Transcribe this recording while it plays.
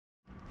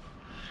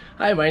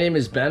Hi, my name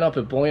is Ben up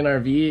at Bowling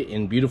RV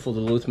in beautiful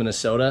Duluth,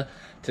 Minnesota.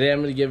 Today I'm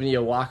going to be giving you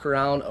a walk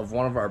around of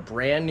one of our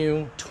brand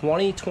new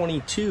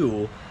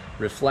 2022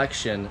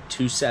 Reflection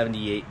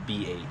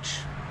 278BH.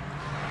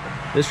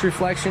 This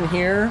Reflection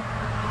here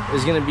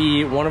is going to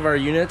be one of our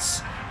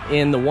units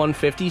in the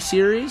 150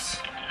 series.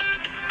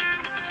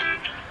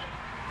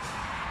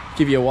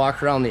 Give you a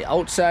walk around the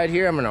outside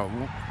here. I'm going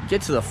to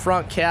get to the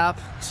front cap,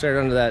 start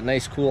under that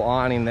nice cool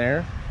awning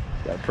there.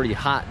 Got a pretty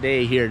hot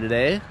day here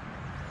today.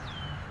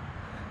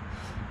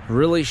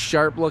 Really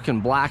sharp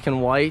looking black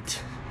and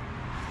white.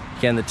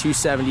 Again, the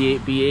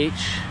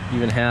 278BH.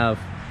 Even got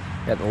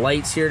the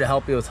lights here to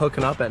help you with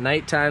hooking up at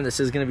nighttime. This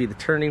is going to be the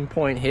turning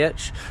point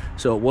hitch,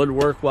 so it would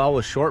work well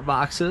with short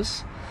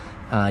boxes.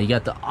 You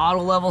got the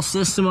auto level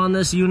system on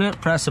this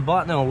unit. Press a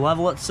button, it'll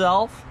level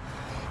itself.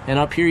 And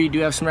up here you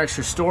do have some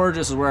extra storage.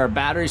 This is where our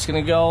battery's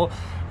going to go.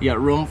 You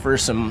got room for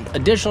some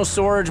additional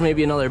storage,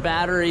 maybe another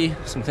battery,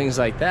 some things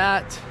like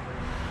that.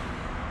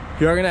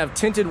 You are going to have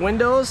tinted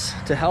windows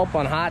to help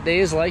on hot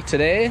days like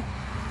today.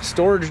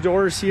 Storage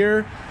doors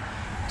here,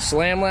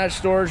 slam latch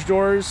storage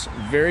doors,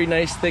 very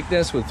nice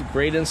thickness with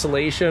great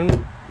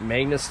insulation,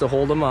 magnets to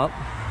hold them up.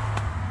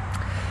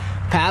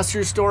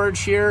 Pass-through storage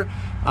here.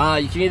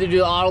 You can either do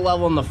the auto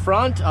level in the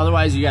front,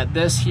 otherwise you got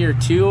this here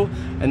too.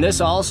 And this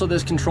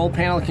control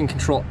panel can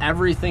control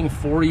everything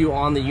for you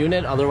on the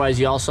unit. Otherwise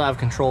you also have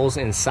controls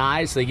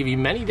inside, so they give you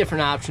many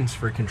different options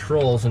for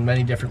controls in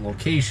many different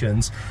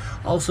locations.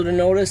 Also to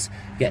notice,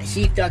 you got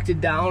heat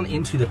ducted down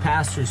into the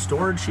pass-through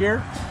storage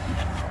here.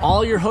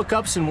 All your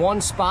hookups in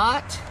one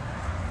spot.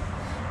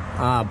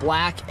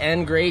 Black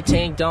and gray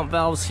tank dump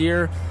valves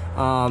here.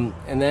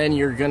 And then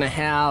you're gonna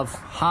have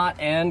hot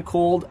and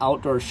cold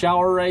outdoor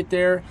shower right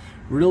there.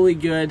 Really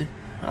good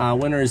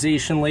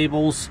winterization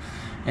labels,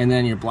 and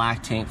then your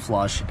black tank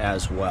flush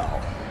as well.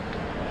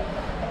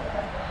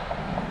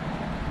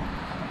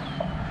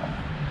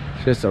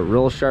 It's just a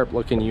real sharp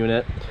looking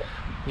unit.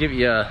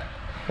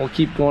 We'll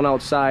keep going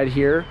outside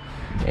here,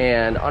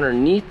 and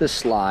underneath the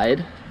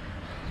slide,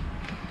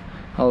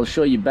 I'll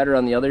show you better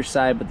on the other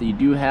side, but you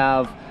do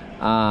have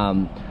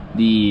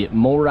the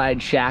MoRide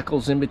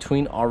shackles in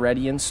between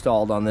already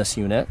installed on this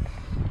unit.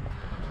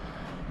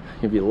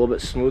 Give you a little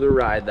bit smoother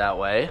ride that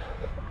way.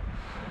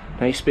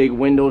 Nice big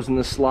windows in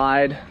the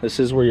slide. This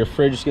is where your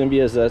fridge is going to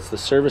be, as that's the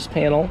service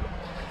panel.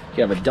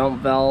 You have a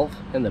dump valve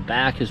in the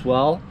back as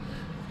well.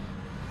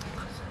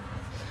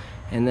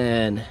 And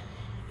then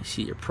you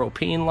see your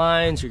propane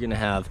lines. You're going to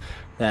have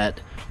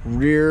that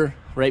rear,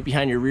 right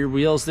behind your rear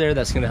wheels there.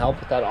 That's going to help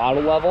with that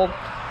auto level.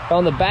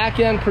 On the back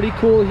end, pretty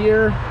cool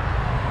here.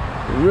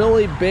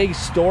 Really big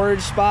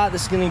storage spot.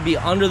 This is going to be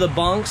under the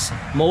bunks.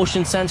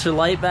 Motion sensor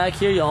light back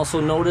here. You also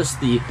notice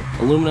the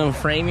aluminum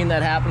framing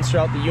that happens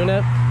throughout the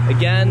unit.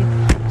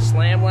 Again,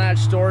 slam latch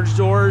storage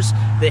doors.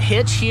 The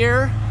hitch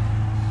here,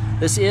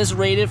 this is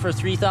rated for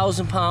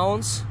 3,000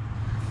 pounds.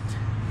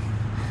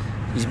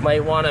 You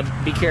might want to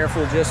be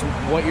careful just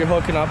what you're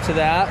hooking up to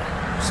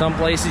that. Some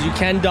places you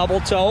can double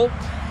tow.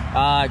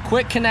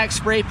 Quick connect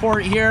spray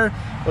port here.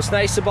 What's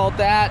nice about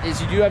that is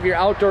you do have your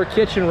outdoor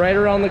kitchen right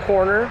around the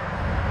corner.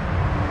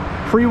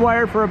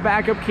 Pre-wired for a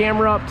backup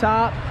camera up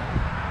top.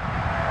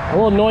 A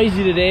little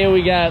noisy today.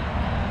 We got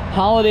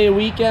holiday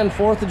weekend,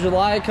 4th of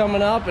July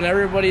coming up, and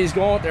everybody's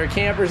going with their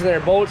campers and their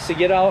boats to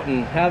get out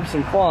and have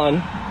some fun.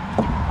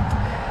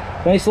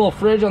 Nice little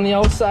fridge on the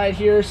outside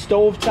here.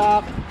 Stove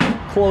top.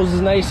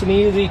 Closes nice and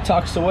easy,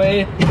 tucks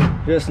away.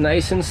 Just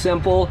nice and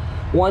simple.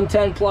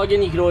 110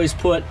 plug-in. You can always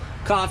put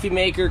coffee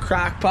maker,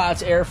 crock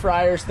pots, air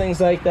fryers,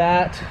 things like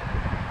that.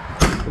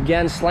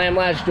 Again, slam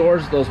latch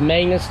doors, those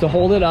magnets to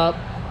hold it up.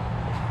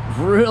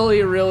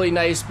 Really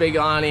nice big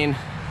awning.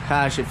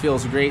 Gosh, it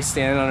feels great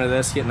standing under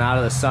this, getting out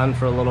of the sun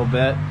for a little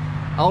bit.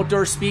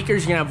 Outdoor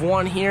speakers, you're gonna have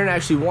one here and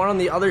actually one on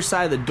the other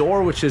side of the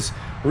door, which is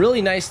really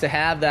nice to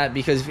have that,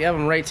 because if you have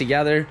them right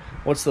together,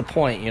 what's the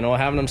point? You know,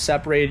 having them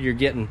separated, you're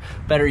getting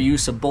better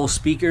use of both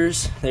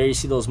speakers. There you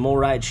see those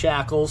MoRide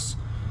shackles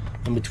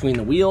in between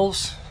the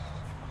wheels.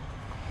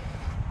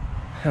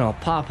 And I'll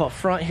pop up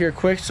front here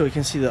quick so we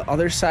can see the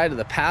other side of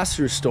the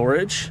pass-through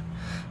storage.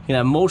 You can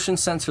have motion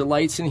sensor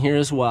lights in here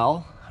as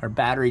well. Our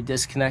battery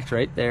disconnect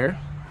right there.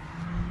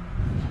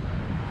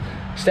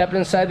 Stepping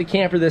inside the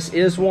camper, this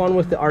is one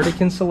with the Arctic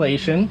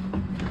insulation.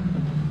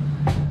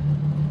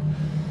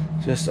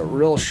 Just a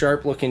real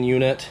sharp looking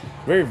unit.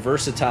 Very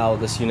versatile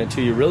with this unit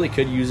too. You really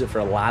could use it for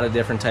a lot of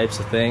different types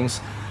of things.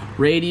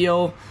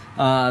 Radio,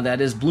 that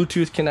is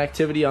Bluetooth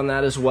connectivity on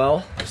that as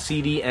well.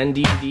 CD and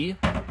DVD.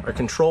 Our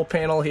control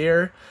panel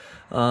here.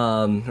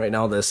 Right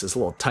now this is a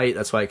little tight,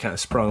 that's why it kind of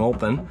sprung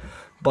open.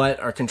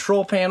 But our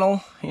control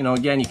panel, you know,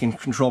 again, you can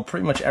control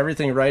pretty much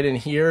everything right in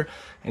here.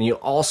 And you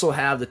also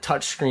have the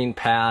touchscreen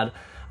pad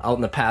out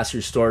in the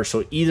pass-through storage.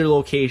 So either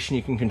location,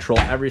 you can control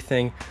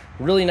everything.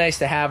 Really nice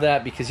to have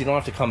that because you don't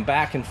have to come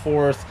back and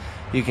forth.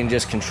 You can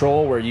just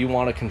control where you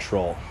want to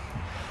control.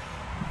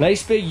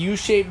 Nice big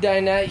U-shaped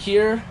dinette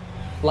here.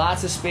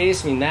 Lots of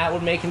space. I mean, that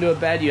would make into a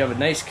bed. You have a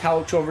nice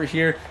couch over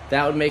here.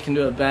 That would make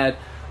into a bed.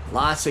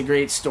 Lots of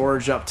great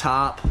storage up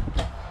top.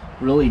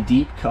 Really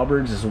deep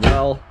cupboards as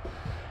well.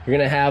 You're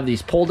gonna have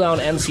these pull down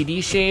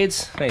MCD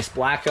shades, nice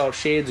blackout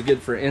shades,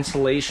 good for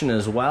insulation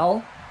as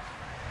well.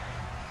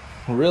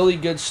 Really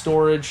good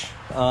storage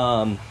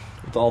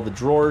with all the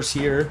drawers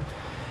here.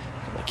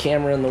 The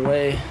camera in the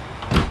way.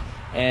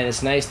 And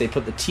it's nice, they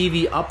put the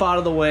TV up out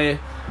of the way.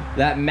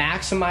 That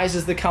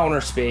maximizes the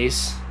counter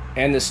space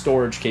and the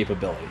storage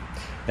capability.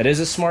 It is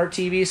a smart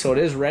TV, so it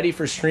is ready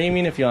for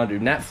streaming if you want to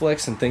do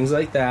Netflix and things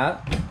like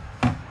that.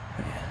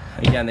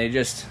 Again,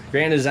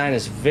 Grand Design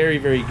is very,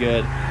 very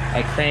good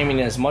at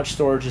cramming as much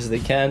storage as they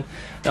can.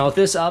 Now with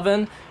this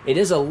oven, it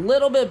is a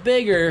little bit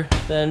bigger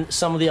than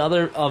some of the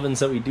other ovens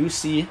that we do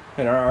see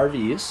in our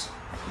RVs.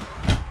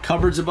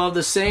 Cupboards above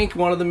the sink,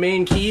 one of the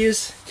main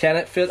keys. Can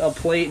it fit a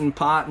plate and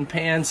pot and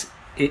pans?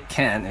 It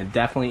can. It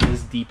definitely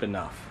is deep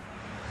enough.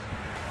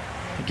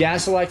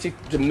 Gas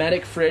electric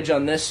Dometic fridge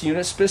on this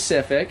unit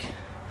specific.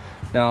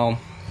 Now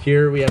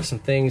here we have some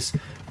things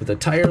with a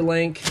tire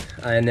link,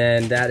 and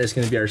then that is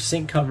going to be our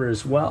sink cover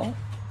as well.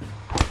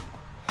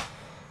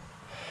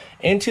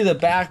 Into the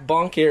back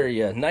bunk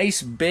area,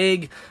 nice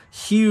big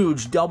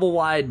huge double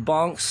wide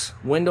bunks,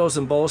 windows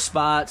in both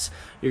spots.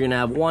 You're gonna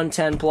have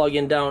 110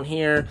 plug-in down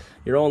here,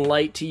 your own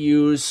light to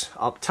use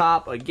up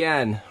top.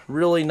 Again,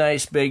 really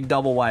nice big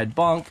double wide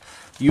bunk,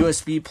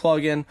 USB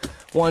plug-in,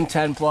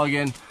 110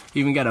 plug-in.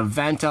 You even got a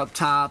vent up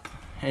top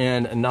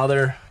and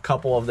another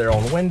couple of their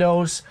own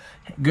windows.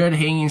 Good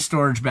hanging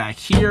storage back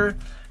here.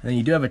 And then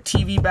you do have a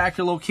TV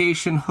backer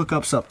location,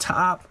 hookups up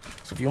top.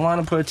 So if you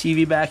want to put a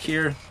TV back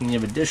here, and you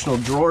have additional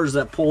drawers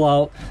that pull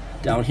out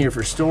down here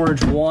for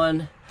storage,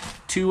 1,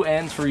 2,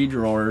 and 3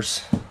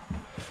 drawers.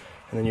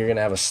 And then you're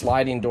gonna have a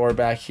sliding door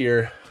back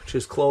here, which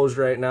is closed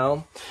right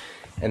now.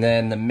 And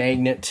then the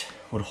magnet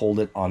would hold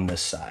it on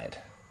this side.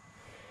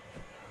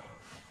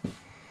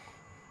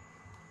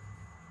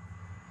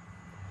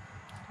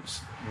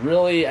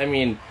 Really, I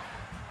mean,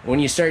 when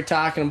you start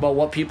talking about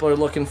what people are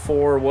looking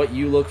for, what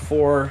you look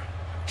for,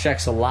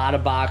 checks a lot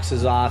of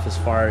boxes off as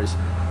far as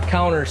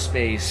counter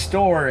space,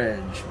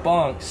 storage,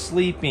 bunk,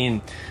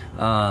 sleeping,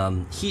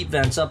 heat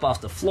vents up off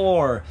the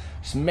floor.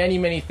 There's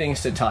many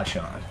things to touch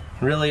on.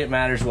 Really, it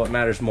matters what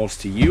matters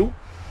most to you,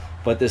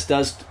 but this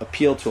does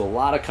appeal to a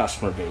lot of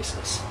customer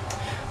bases.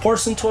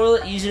 Porcelain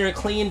toilet, easier to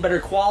clean, better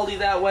quality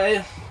that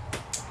way.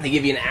 They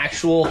give you an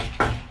actual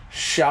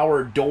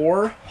shower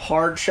door,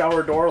 hard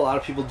shower door. A lot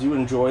of people do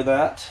enjoy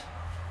that.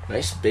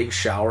 Nice big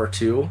shower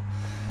too.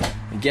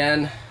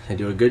 Again, they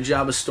do a good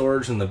job of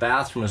storage in the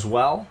bathroom as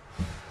well.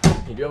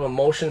 You do have a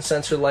motion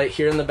sensor light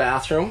here in the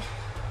bathroom,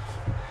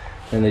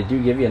 and they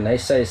do give you a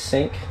nice size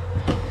sink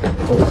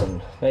with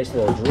some nice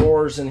little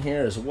drawers in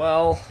here as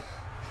well.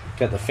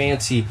 Got the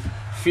fancy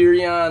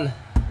Furrion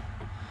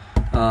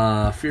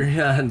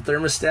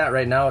thermostat.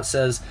 Right now it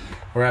says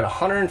we're at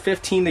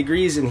 115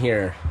 degrees in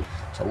here.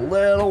 It's a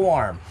little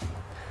warm.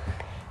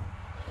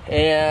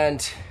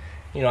 And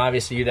you know,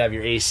 obviously you'd have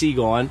your AC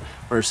going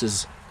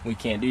versus we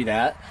can't do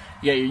that.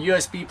 You got your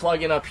USB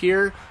plug-in up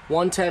here,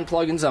 110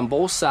 plugins on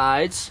both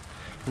sides,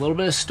 a little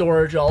bit of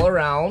storage all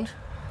around.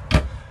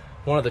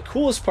 One of the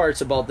coolest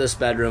parts about this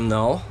bedroom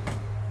though,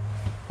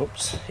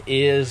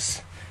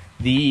 is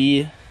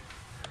the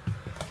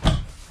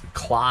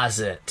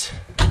closet.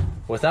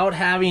 Without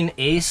having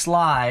a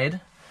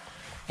slide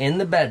in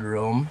the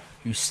bedroom,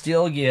 you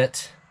still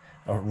get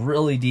a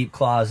really deep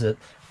closet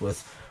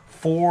with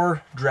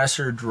 4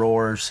 dresser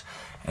drawers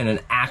and an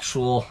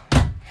actual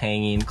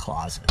hanging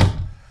closet.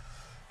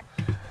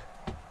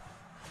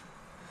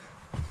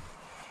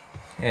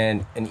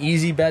 And an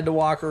easy bed to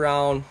walk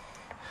around.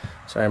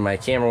 Sorry, my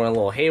camera went a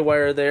little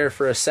haywire there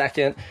for a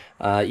second.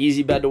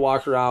 Easy bed to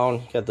walk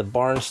around. Got the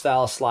barn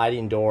style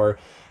sliding door.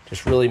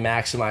 Just really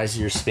maximizes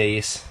your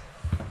space.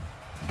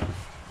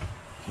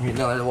 Give me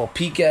another little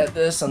peek at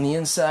this on the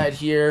inside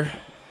here.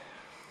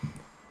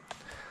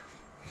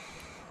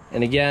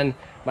 And again,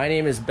 my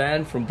name is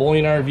Ben from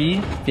Bowling RV.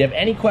 If you have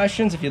any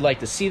questions, if you'd like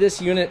to see this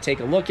unit,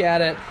 take a look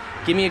at it,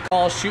 give me a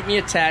call, shoot me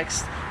a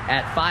text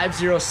at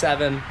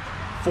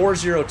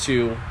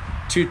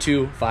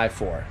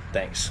 507-402-2254.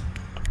 Thanks.